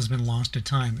article has been lost to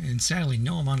time, and sadly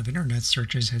no amount of internet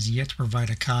searches has yet to provide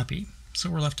a copy, so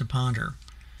we're left to ponder.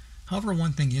 However,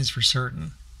 one thing is for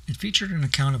certain. It featured an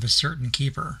account of a certain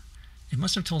keeper. It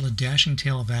must have told a dashing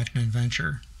tale of action and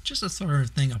adventure, just the sort of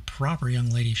thing a proper young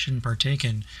lady shouldn't partake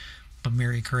in, but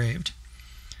Mary craved.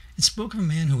 It spoke of a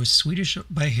man who was Swedish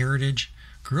by heritage,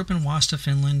 grew up in Wasta,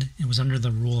 Finland, and was under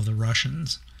the rule of the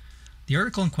Russians. The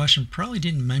article in question probably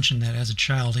didn't mention that as a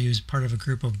child he was part of a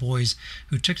group of boys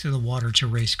who took to the water to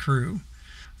race crew.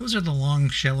 Those are the long,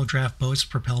 shallow draft boats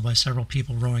propelled by several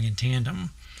people rowing in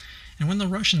tandem. And when the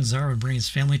Russian Tsar would bring his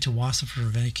family to Wasta for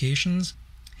vacations,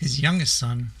 his youngest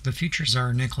son, the future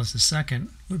Tsar Nicholas II,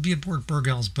 would be aboard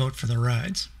Berghell's boat for the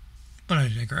rides. But I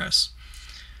digress.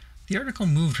 The article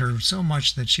moved her so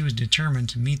much that she was determined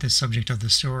to meet the subject of the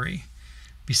story.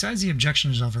 Besides the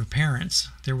objections of her parents,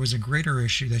 there was a greater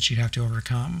issue that she'd have to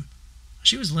overcome.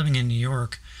 She was living in New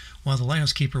York, while the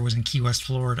lighthouse keeper was in Key West,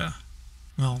 Florida.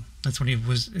 Well, that's when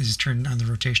his turn on the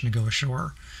rotation to go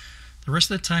ashore. The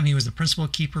rest of the time he was the principal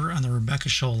keeper on the Rebecca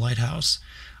Shoal Lighthouse,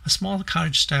 a small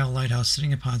cottage-style lighthouse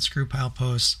sitting upon screw-pile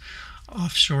posts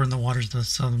offshore in the waters of the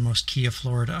southernmost key of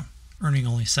Florida, earning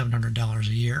only $700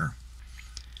 a year.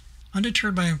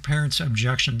 Undeterred by her parents'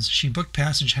 objections, she booked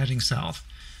passage heading south.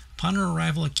 Upon her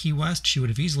arrival at Key West, she would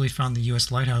have easily found the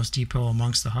U.S. Lighthouse Depot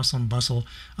amongst the hustle and bustle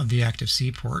of the active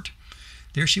seaport.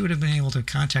 There she would have been able to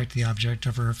contact the object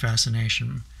of her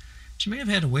fascination. She may have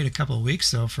had to wait a couple of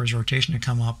weeks, though, for his rotation to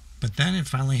come up, but then it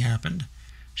finally happened.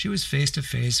 She was face to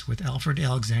face with Alfred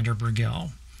Alexander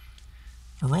Berghell.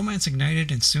 A romance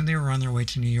ignited, and soon they were on their way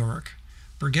to New York.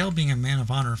 Berghell, being a man of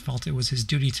honor, felt it was his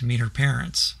duty to meet her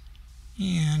parents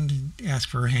and ask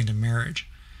for her hand in marriage.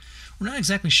 We're not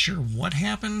exactly sure what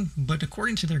happened, but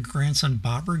according to their grandson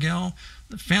Bob Berghell,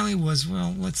 the family was,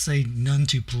 well, let's say none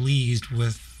too pleased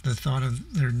with the thought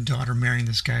of their daughter marrying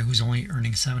this guy who's only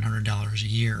earning $700 a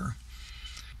year.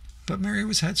 But Mary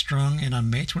was headstrong, and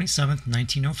on May 27,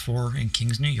 1904, in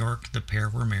Kings, New York, the pair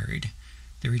were married.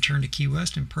 They returned to Key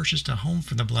West and purchased a home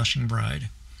for the blushing bride.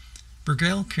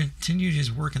 Berghell continued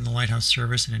his work in the lighthouse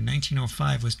service, and in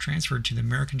 1905 was transferred to the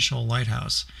American Shoal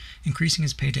Lighthouse, increasing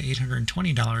his pay to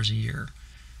 $820 a year.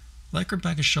 Like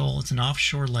Rebecca Shoal, it's an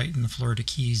offshore light in the Florida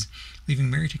Keys,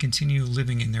 leaving Mary to continue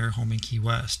living in their home in Key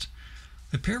West.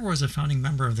 The pair was a founding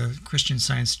member of the Christian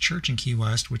Science Church in Key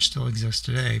West, which still exists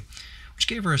today, which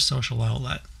gave her a social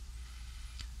outlet.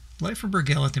 Life for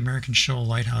Berghell at the American shoal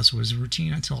Lighthouse was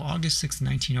routine until August 6,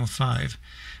 1905,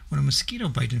 when a mosquito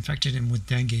bite infected him with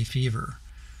dengue fever.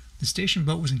 The station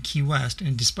boat was in Key West,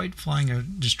 and despite flying a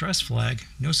distress flag,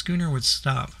 no schooner would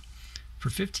stop. For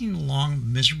 15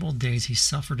 long, miserable days he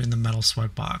suffered in the metal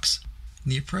sweatbox.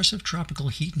 The oppressive tropical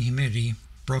heat and humidity,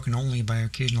 broken only by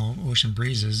occasional ocean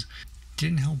breezes,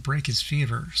 didn't help break his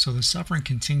fever, so the suffering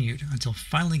continued until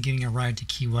finally getting a ride to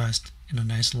Key West and a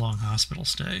nice long hospital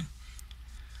stay.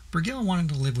 Berghell wanted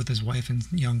to live with his wife and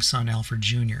young son Alfred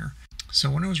Jr., so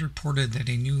when it was reported that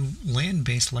a new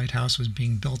land-based lighthouse was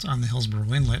being built on the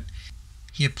Hillsboro Inlet,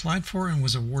 he applied for and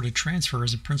was awarded transfer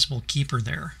as a principal keeper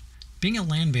there. Being a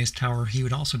land-based tower, he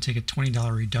would also take a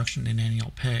 $20 reduction in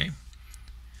annual pay.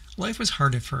 Life was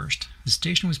hard at first. The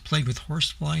station was plagued with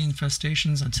horsefly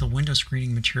infestations until window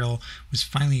screening material was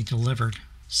finally delivered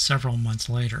several months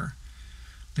later.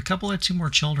 The couple had 2 more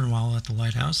children while at the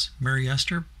lighthouse, Mary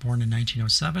Esther, born in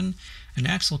 1907, and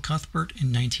Axel Cuthbert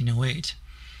in 1908.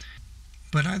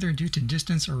 But either due to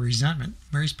distance or resentment,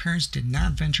 Mary's parents did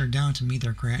not venture down to meet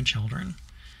their grandchildren.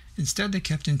 Instead, they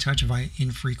kept in touch via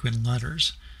infrequent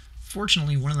letters.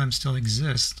 Fortunately, one of them still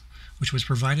exists, which was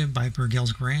provided by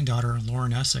Berghell's granddaughter,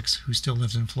 Lauren Essex, who still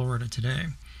lives in Florida today.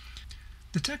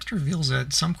 The text reveals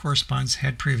that some correspondence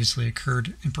had previously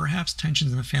occurred, and perhaps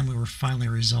tensions in the family were finally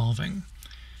resolving.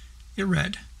 It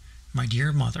read, "My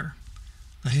dear mother,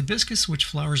 the hibiscus which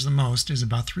flowers the most is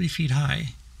about 3 feet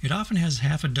high. It often has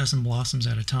half a dozen blossoms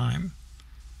at a time.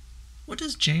 What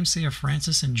does James say of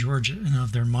Francis and George and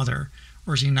of their mother,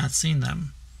 or has he not seen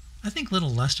them? I think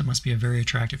little Lesta must be a very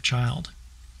attractive child.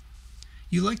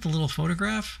 You like the little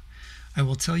photograph? I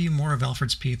will tell you more of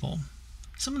Alfred's people.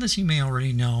 Some of this you may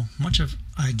already know, much of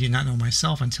I did not know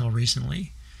myself until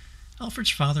recently.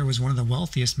 Alfred's father was one of the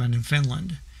wealthiest men in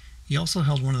Finland. He also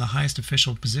held one of the highest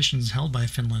official positions held by a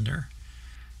Finlander.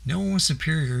 No one was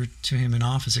superior to him in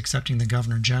office excepting the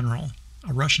Governor General,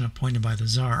 a Russian appointed by the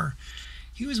Tsar.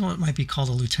 He was what might be called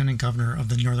a lieutenant governor of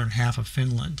the northern half of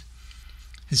Finland.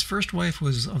 His first wife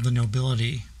was of the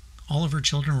nobility. All of her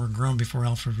children were grown before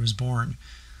Alfred was born.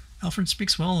 Alfred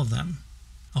speaks well of them.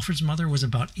 Alfred's mother was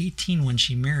about 18 when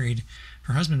she married.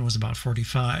 Her husband was about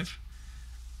 45.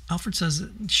 Alfred says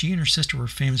that she and her sister were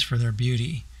famous for their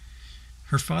beauty.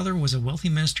 Her father was a wealthy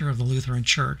minister of the Lutheran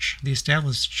Church, the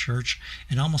established church,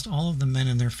 and almost all of the men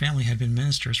in their family had been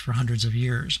ministers for hundreds of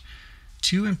years.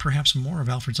 2 and perhaps more of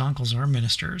Alfred's uncles are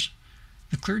ministers.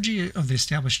 The clergy of the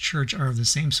established church are of the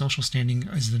same social standing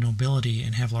as the nobility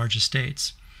and have large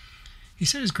estates. He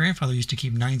said his grandfather used to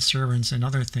keep 9 servants and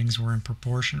other things were in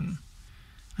proportion.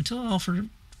 Until Alfred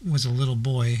was a little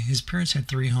boy, his parents had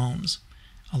 3 homes: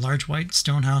 a large white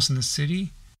stone house in the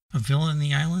city, a villa in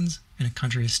the islands, and a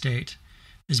country estate.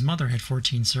 His mother had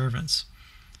 14 servants.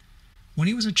 When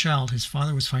he was a child, his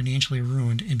father was financially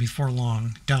ruined and before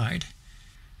long died.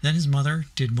 Then his mother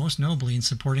did most nobly in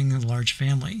supporting the large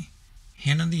family.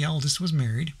 Hannah, the eldest, was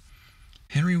married.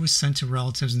 Henry was sent to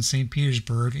relatives in St.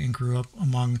 Petersburg and grew up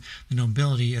among the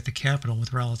nobility at the capital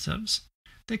with relatives.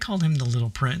 They called him the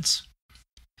Little Prince.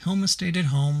 Hilma stayed at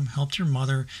home, helped her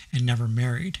mother, and never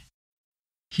married.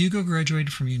 Hugo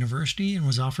graduated from university and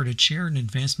was offered a chair in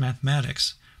advanced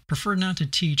mathematics, preferred not to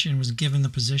teach, and was given the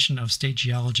position of state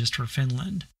geologist for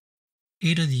Finland.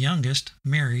 Ada, the youngest,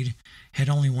 married, had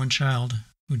only 1 child,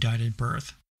 who died at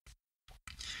birth.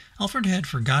 Alfred had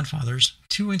for godfathers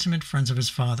 2 intimate friends of his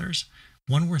father's,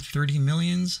 one worth 30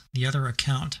 millions, the other a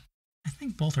count. I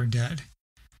think both are dead.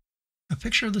 A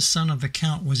picture of the son of the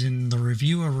count was in the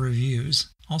Review of Reviews,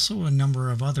 also a number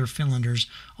of other Finlanders,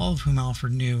 all of whom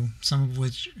Alfred knew, some of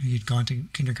which he had gone to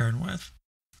kindergarten with.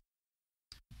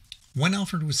 When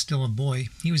Alfred was still a boy,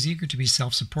 he was eager to be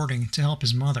self-supporting to help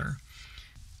his mother.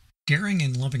 Daring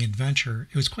and loving adventure,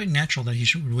 it was quite natural that he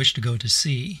should wish to go to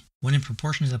sea, when in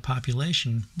proportion to the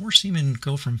population, more seamen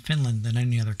go from Finland than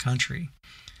any other country.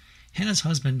 Hannah's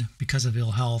husband, because of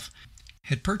ill health,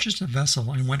 had purchased a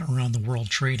vessel and went around the world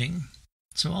trading,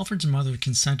 so Alfred's mother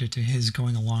consented to his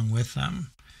going along with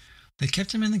them. They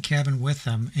kept him in the cabin with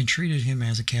them and treated him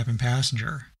as a cabin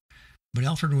passenger. But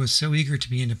Alfred was so eager to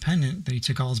be independent that he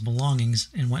took all his belongings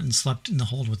and went and slept in the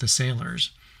hold with the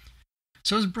sailors.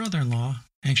 So his brother-in-law,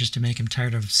 anxious to make him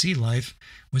tired of sea life,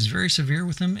 was very severe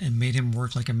with him and made him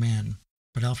work like a man.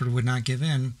 But Alfred would not give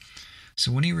in,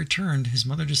 so when he returned, his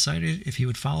mother decided if he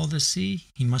would follow the sea,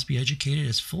 he must be educated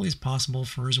as fully as possible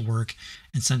for his work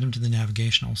and sent him to the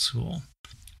navigational school,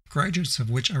 graduates of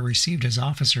which are received as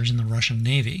officers in the Russian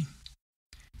Navy.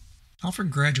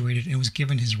 Alfred graduated and was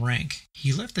given his rank.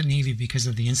 He left the Navy because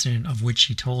of the incident of which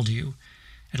he told you.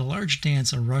 At a large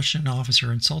dance, a Russian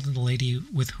officer insulted the lady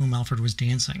with whom Alfred was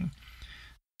dancing.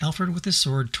 Alfred, with his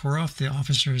sword, tore off the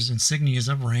officer's insignias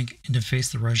of rank and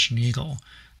defaced the Russian eagle.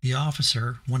 The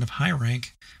officer, one of high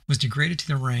rank, was degraded to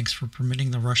the ranks for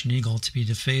permitting the Russian eagle to be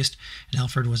defaced, and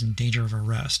Alfred was in danger of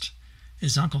arrest.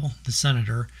 His uncle, the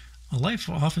senator, a life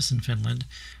office in Finland,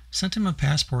 sent him a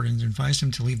passport and advised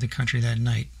him to leave the country that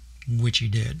night, which he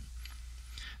did.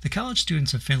 The college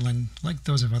students of Finland, like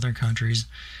those of other countries,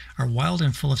 are wild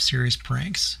and full of serious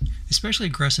pranks, especially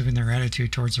aggressive in their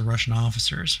attitude towards the Russian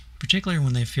officers, particularly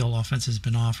when they feel offense has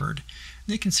been offered.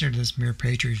 They consider this mere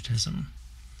patriotism.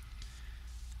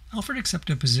 Alfred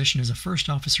accepted a position as a first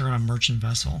officer on a merchant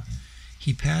vessel.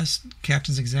 He passed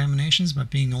captain's examinations, but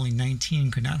being only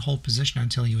 19 could not hold position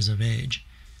until he was of age.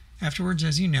 Afterwards,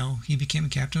 as you know, he became a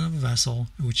captain of a vessel,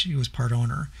 which he was part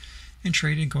owner, and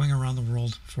traded, going around the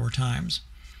world 4 times.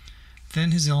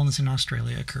 Then his illness in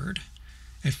Australia occurred.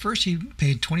 At first, he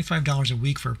paid $25 a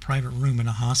week for a private room in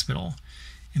a hospital,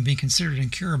 and being considered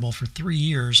incurable for 3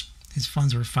 years, his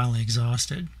funds were finally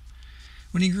exhausted.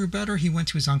 When he grew better, he went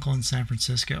to his uncle in San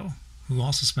Francisco, who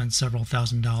also spent several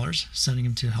 $1,000s, sending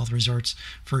him to health resorts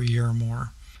for a year or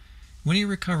more. When he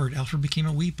recovered, Alfred became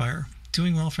a wheat buyer,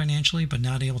 doing well financially but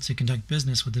not able to conduct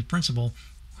business with the principal,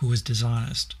 who was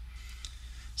dishonest.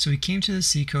 So he came to the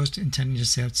seacoast intending to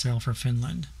set sail for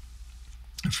Finland.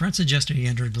 A friend suggested he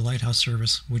enter the Lighthouse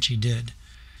service, which he did.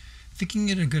 Thinking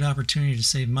it a good opportunity to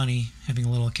save money, having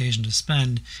a little occasion to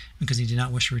spend, because he did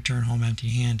not wish to return home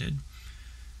empty-handed.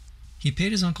 He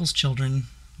paid his uncle's children,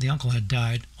 the uncle had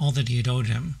died, all that he had owed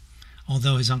him,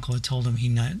 although his uncle had told him he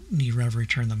need never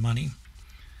return the money.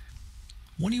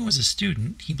 When he was a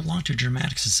student, he belonged to a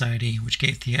dramatic society which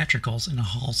gave theatricals in a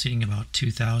hall seating about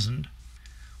 2,000.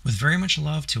 With very much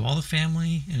love to all the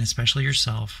family, and especially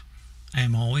yourself, I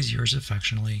am always yours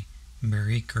affectionately,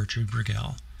 Mary Gertrude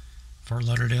Berghell. Fort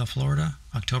Lauderdale, Florida,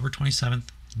 October 27,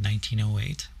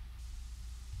 1908.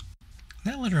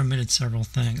 That letter omitted several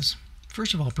things.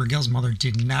 First of all, Berghell's mother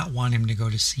did not want him to go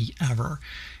to sea ever,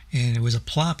 and it was a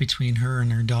plot between her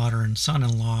and her daughter and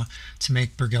son-in-law to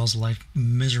make Berghell's life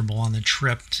miserable on the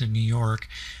trip to New York.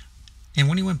 And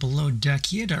when he went below deck,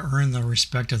 he had to earn the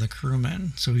respect of the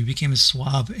crewmen, so he became a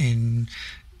swab, and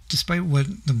despite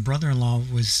what the brother-in-law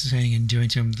was saying and doing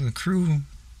to him, the crew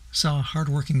saw a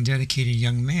hard-working, dedicated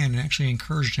young man and actually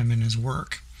encouraged him in his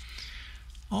work.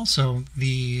 Also,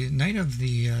 the night of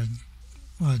the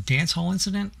dance hall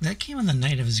incident, that came on the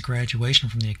night of his graduation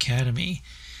from the academy.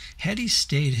 Had he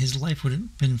stayed, his life would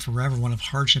have been forever one of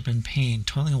hardship and pain,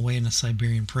 toiling away in a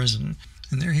Siberian prison,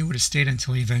 and there he would have stayed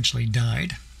until he eventually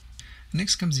died.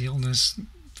 Next comes the illness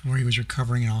where he was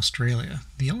recovering in Australia.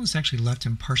 The illness actually left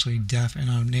him partially deaf and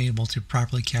unable to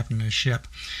properly captain a ship,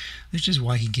 which is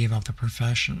why he gave up the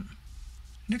profession.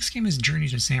 Next came his journey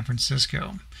to San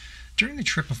Francisco. During the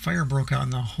trip, a fire broke out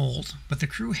in the hold, but the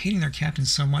crew, hating their captain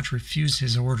so much, refused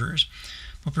his orders.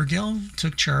 But Berghell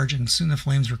took charge, and soon the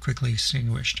flames were quickly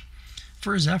extinguished.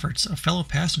 For his efforts, a fellow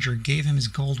passenger gave him his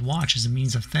gold watch as a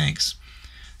means of thanks.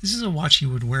 This is a watch he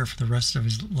would wear for the rest of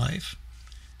his life.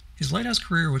 His lighthouse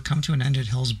career would come to an end at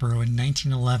Hillsboro in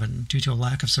 1911 due to a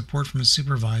lack of support from his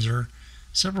supervisor,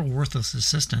 several worthless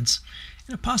assistants,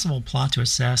 and a possible plot to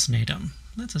assassinate him.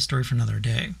 That's a story for another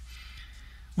day.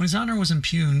 When his honor was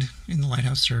impugned in the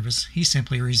lighthouse service, he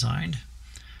simply resigned.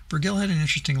 Berghell had an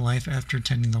interesting life after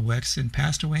attending the Wicks and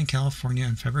passed away in California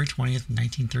on February 20th,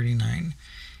 1939.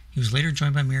 He was later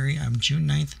joined by Mary on June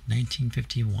 9th,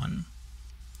 1951.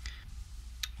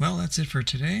 Well, that's it for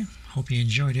today. Hope you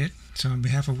enjoyed it. So on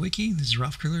behalf of Wiki, this is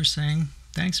Ralph Krugler saying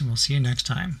thanks, and we'll see you next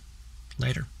time.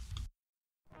 Later.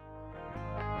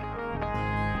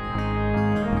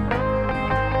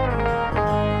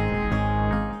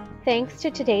 Thanks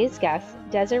to today's guests,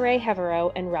 Desiree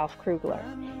Heveroh and Ralph Krugler.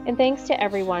 And thanks to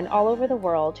everyone all over the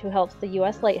world who helps the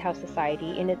U.S. Lighthouse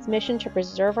Society in its mission to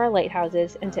preserve our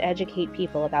lighthouses and to educate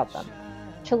people about them.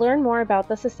 To learn more about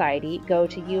the Society, go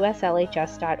to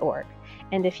uslhs.org.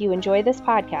 And if you enjoy this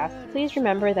podcast, please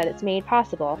remember that it's made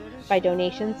possible by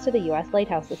donations to the U.S.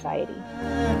 Lighthouse Society.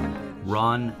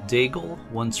 Ron Daigle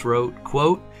once wrote,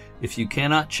 quote, "If you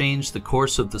cannot change the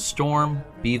course of the storm,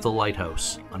 be the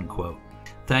lighthouse," unquote.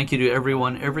 Thank you to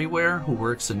everyone everywhere who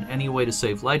works in any way to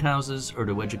save lighthouses or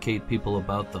to educate people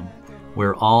about them.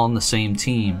 We're all on the same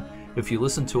team. If you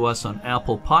listen to us on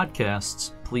Apple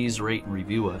Podcasts, please rate and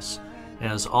review us.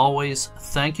 As always,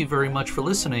 thank you very much for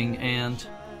listening, and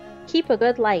keep a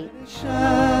good light.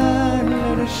 Shine,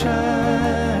 let it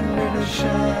shine, let it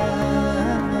shine.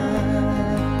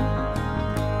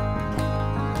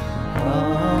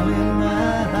 All in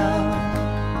my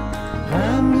house,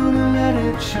 I'm gonna let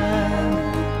it shine.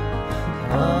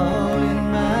 All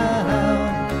in my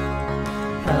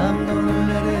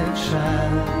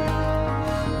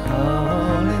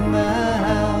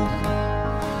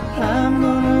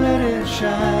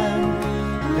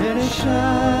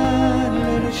shine,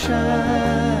 let it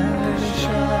shine.